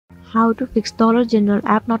How to fix $General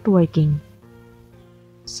app not working.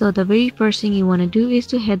 So the very first thing you want to do is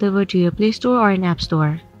to head over to your Play Store or an App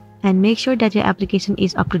Store and make sure that your application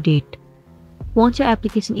is up to date. Once your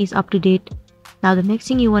application is up to date, now the next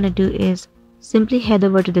thing you want to do is simply head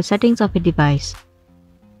over to the settings of your device.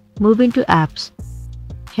 Move into Apps.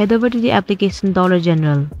 Head over to the application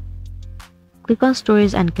 $General. Click on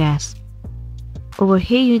Storage and Cache. Over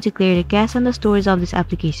here you need to clear the cache and the storage of this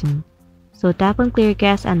application. So tap on Clear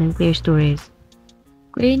Cache and then Clear Storage.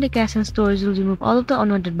 Clearing the cache and storage will remove all of the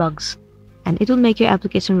unwanted bugs, and it will make your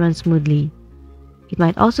application run smoothly. It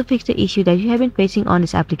might also fix the issue that you have been facing on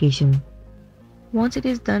this application. Once it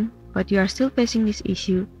is done, but you are still facing this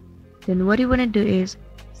issue, then what you want to do is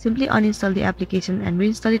simply uninstall the application and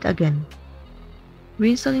reinstall it again.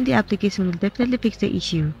 Reinstalling the application will definitely fix the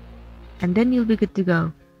issue, and then you'll be good to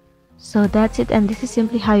go. So that's it, and this is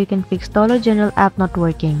simply how you can fix $General app not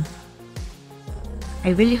working. I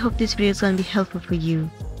really hope this video is going to be helpful for you.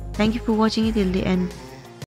 Thank you for watching it till the end.